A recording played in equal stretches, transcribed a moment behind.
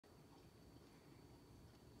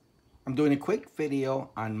I'm doing a quick video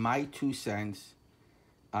on my 2 cents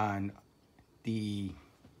on the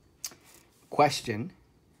question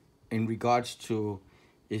in regards to,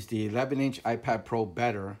 is the 11-inch iPad Pro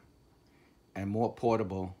better and more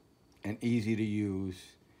portable and easy to use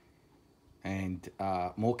and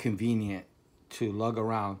more convenient to lug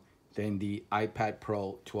around than the iPad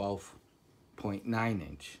Pro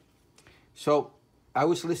 12.9-inch. So I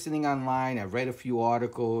was listening online, I read a few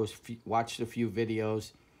articles, watched a few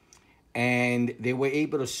videos, and they were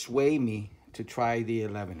able to sway me to try the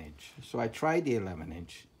 11-inch. So I tried the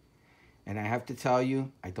 11-inch, and I have to tell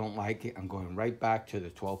you, I don't like it. I'm going right back to the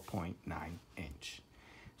 12.9-inch.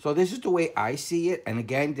 So this is the way I see it, and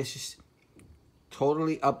again, this is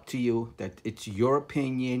totally up to you. That it's your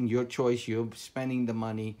opinion, your choice, you're spending the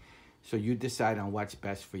money, so you decide on what's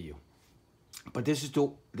best for you. But this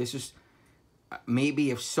is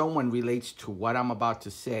maybe if someone relates to what I'm about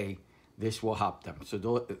to say, this will help them.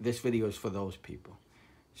 So this video is for those people.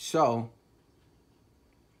 So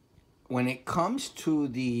when it comes to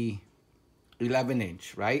the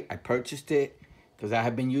 11-inch, right? I purchased it because I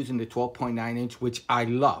have been using the 12.9-inch, which I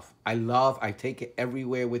love. I take it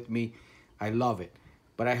everywhere with me. I love it.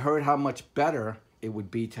 But I heard how much better it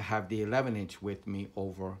would be to have the 11-inch with me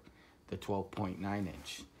over the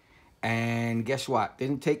 12.9-inch. And guess what?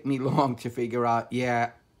 Didn't take me long to figure out,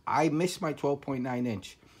 yeah, I miss my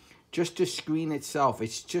 12.9-inch. Just the screen itself,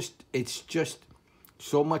 it's just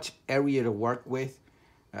so much area to work with.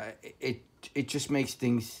 It just makes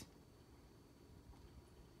things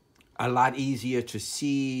a lot easier to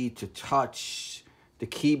see, to touch. The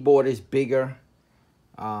keyboard is bigger.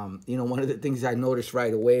 One of the things I noticed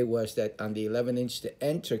right away was that on the 11-inch, the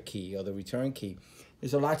enter key or the return key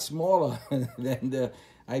is a lot smaller than the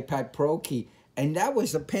iPad Pro key. And that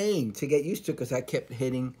was a pain to get used to because I kept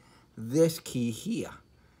hitting this key here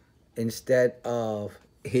instead of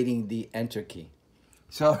hitting the enter key.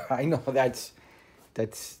 So I know that's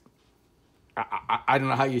I don't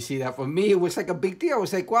know how you see that. For me, it was like a big deal. I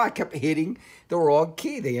was like, wow, I kept hitting the wrong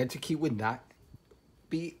key. The enter key would not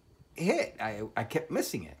be hit. I kept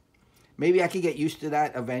missing it. Maybe I could get used to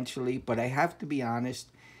that eventually, but I have to be honest,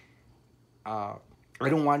 I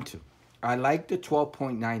don't want to. I like the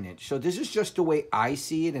 12.9-inch. So this is just the way I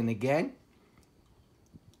see it. And again,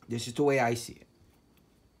 this is the way I see it.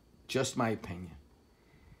 Just my opinion.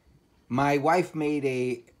 My wife made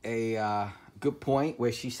a good point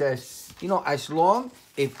where she says, as long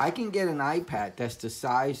if I can get an iPad that's the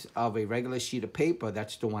size of a regular sheet of paper,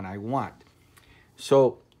 that's the one I want.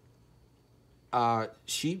 So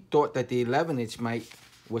she thought that the 11-inch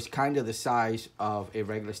was kind of the size of a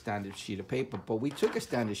regular standard sheet of paper. But we took a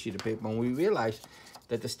standard sheet of paper and we realized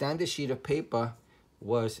that the standard sheet of paper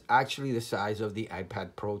was actually the size of the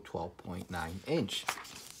iPad Pro 12.9-inch.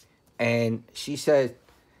 And she said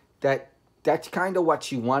that that's kind of what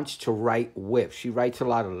she wants to write with. She writes a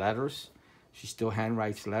lot of letters. She still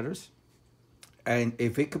handwrites letters. And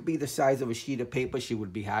if it could be the size of a sheet of paper, she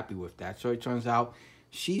would be happy with that. So it turns out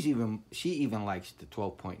she even likes the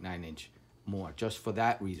 12.9-inch more, just for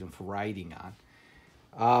that reason, for writing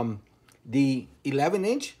on. The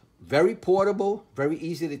 11-inch, very portable, very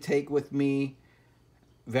easy to take with me,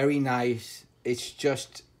 very nice.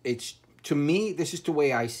 To me, this is the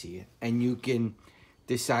way I see it. And you can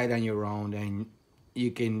decide on your own, and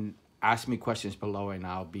you can ask me questions below and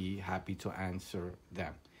I'll be happy to answer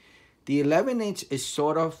them. The 11-inch is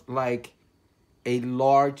sort of like a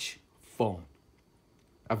large phone,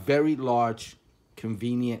 a very large,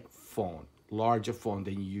 convenient phone, larger phone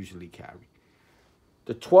than you usually carry.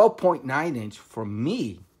 The 12.9-inch, for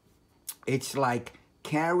me, it's like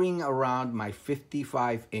carrying around my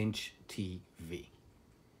 55-inch TV.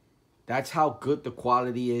 That's how good the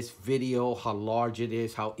quality is, video, how large it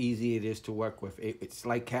is, how easy it is to work with. It's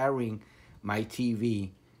like carrying my TV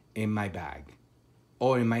in my bag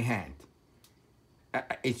or in my hand.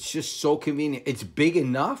 It's just so convenient. It's big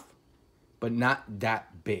enough, but not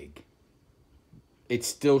that big. It's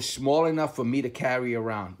still small enough for me to carry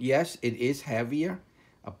around. Yes, it is heavier,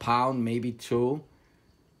 a pound, maybe 2,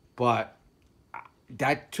 but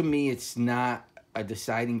that to me, it's not a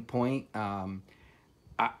deciding point.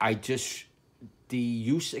 The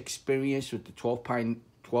use experience with the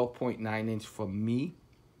 12.9-inch for me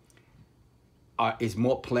is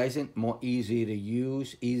more pleasant, more easy to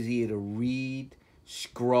use, easier to read,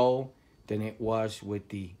 scroll than it was with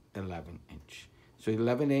the 11-inch. So the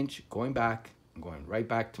 11-inch, I'm going right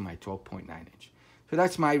back to my 12.9-inch. So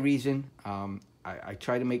that's my reason. I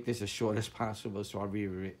try to make this as short as possible,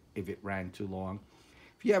 sorry if it ran too long.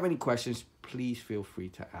 If you have any questions, please feel free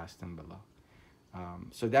to ask them below.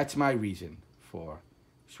 So that's my reason for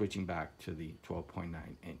switching back to the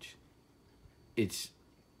 12.9-inch. it's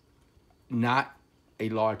not a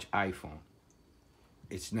large iPhone.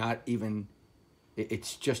 It's not even,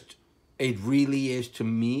 it's just, it really is, to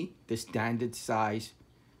me, the standard size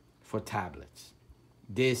for tablets.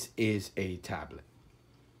 This is a tablet.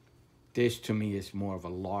 This, to me, is more of a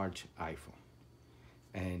large iPhone.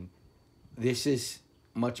 And this is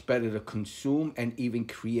much better to consume and even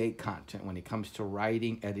create content when it comes to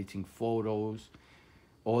writing, editing photos,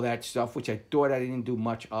 all that stuff, which I thought I didn't do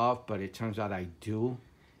much of, but it turns out I do.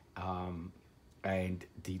 And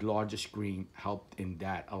the larger screen helped in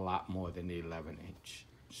that a lot more than the 11-inch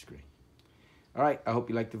screen. All right, I hope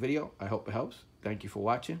you liked the video. I hope it helps. Thank you for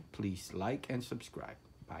watching. Please like and subscribe.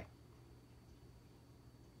 Bye.